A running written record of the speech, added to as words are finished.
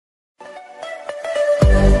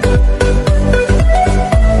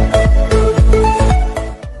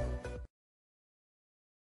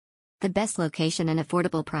The best location and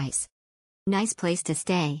affordable price. Nice place to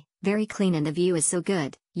stay, very clean and the view is so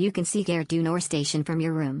good, you can see Gare du Nord station from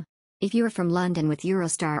your room. If you are from London with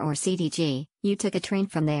Eurostar or CDG, you took a train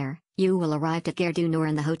from there, you will arrive at Gare du Nord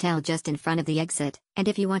in the hotel just in front of the exit, and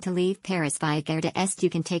if you want to leave Paris via Gare de Est you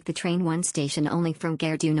can take the train one station only from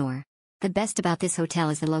Gare du Nord. The best about this hotel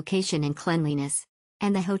is the location and cleanliness.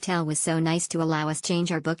 And the hotel was so nice to allow us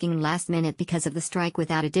change our booking last minute because of the strike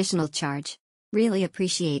without additional charge. Really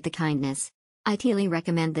appreciate the kindness. I highly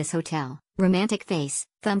recommend this hotel. Romantic face,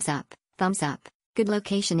 thumbs up, thumbs up. Good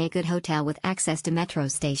location, a good hotel with access to metro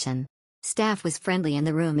station. Staff was friendly and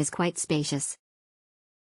the room is quite spacious.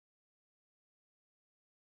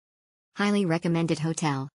 Highly recommended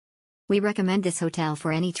hotel. We recommend this hotel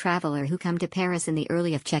for any traveler who come to Paris in the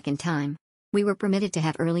early of check-in time. We were permitted to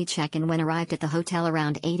have early check-in when arrived at the hotel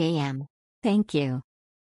around 8 a.m. Thank you.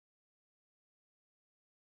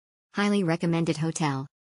 Highly recommended hotel.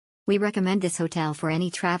 We recommend this hotel for any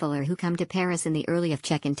traveler who come to Paris in the early of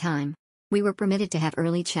check-in time. We were permitted to have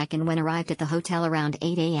early check-in when arrived at the hotel around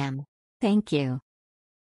 8 a.m. Thank you.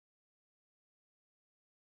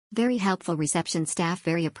 Very helpful reception staff,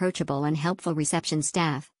 very approachable and helpful reception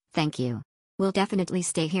staff, thank you. We'll definitely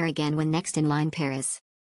stay here again when next in line Paris.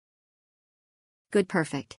 Good,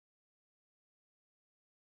 perfect.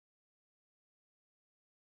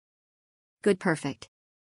 Good, perfect.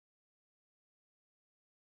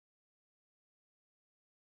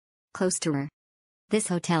 Close to her. This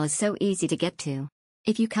hotel is so easy to get to.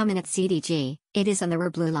 If you come in at CDG, it is on the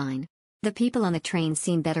Blue Line. The people on the train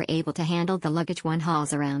seem better able to handle the luggage one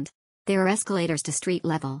hauls around. There are escalators to street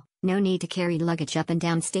level, no need to carry luggage up and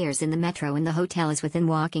down stairs in the metro, and the hotel is within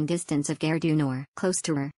walking distance of Gare du Nord. Close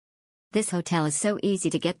to her. This hotel is so easy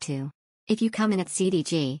to get to. If you come in at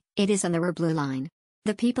CDG, it is on the Blue Line.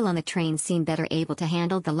 The people on the train seem better able to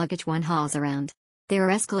handle the luggage one hauls around. There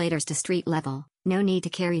are escalators to street level, no need to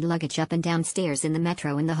carry luggage up and down stairs in the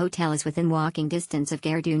metro, and the hotel is within walking distance of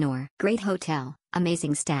Gare du Nord. Great hotel,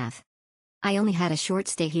 amazing staff. I only had a short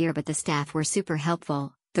stay here but the staff were super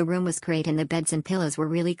helpful, the room was great and the beds and pillows were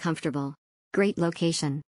really comfortable. Great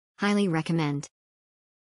location. Highly recommend.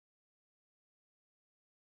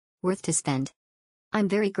 Worth to spend. I'm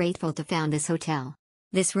very grateful to found this hotel.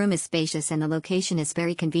 This room is spacious and the location is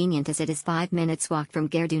very convenient as it is 5 minutes walk from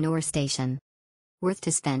Gare du Nord station. Worth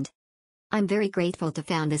to spend. I'm very grateful to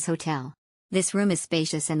found this hotel. This room is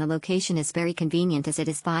spacious and the location is very convenient as it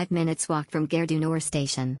is 5 minutes walk from Gare du Nord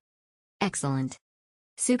station. Excellent.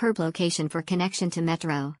 Superb location for connection to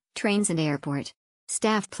metro, trains and airport.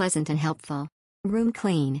 Staff pleasant and helpful. Room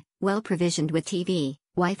clean, well provisioned with TV,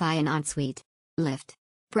 Wi-Fi and ensuite. Lift.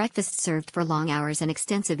 Breakfast served for long hours and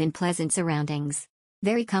extensive in pleasant surroundings.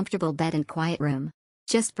 Very comfortable bed and quiet room.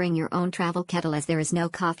 Just bring your own travel kettle as there is no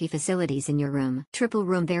coffee facilities in your room. Triple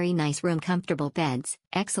room, very nice room, comfortable beds,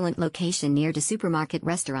 excellent location near to supermarket,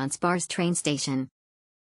 restaurants, bars, train station.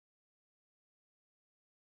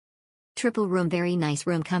 Triple room, very nice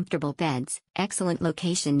room, comfortable beds, excellent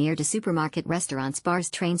location near to supermarket, restaurants, bars,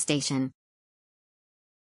 train station.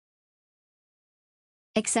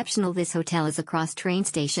 Exceptional, this hotel is across train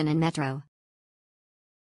station and metro.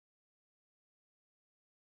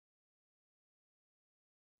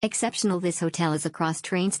 Exceptional, this hotel is across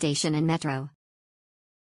train station and metro.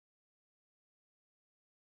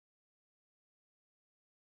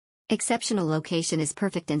 Exceptional location is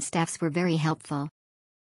perfect and staffs were very helpful.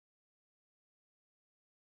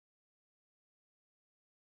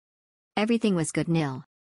 Everything was good, nil.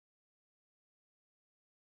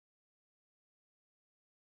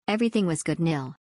 Everything was good, nil.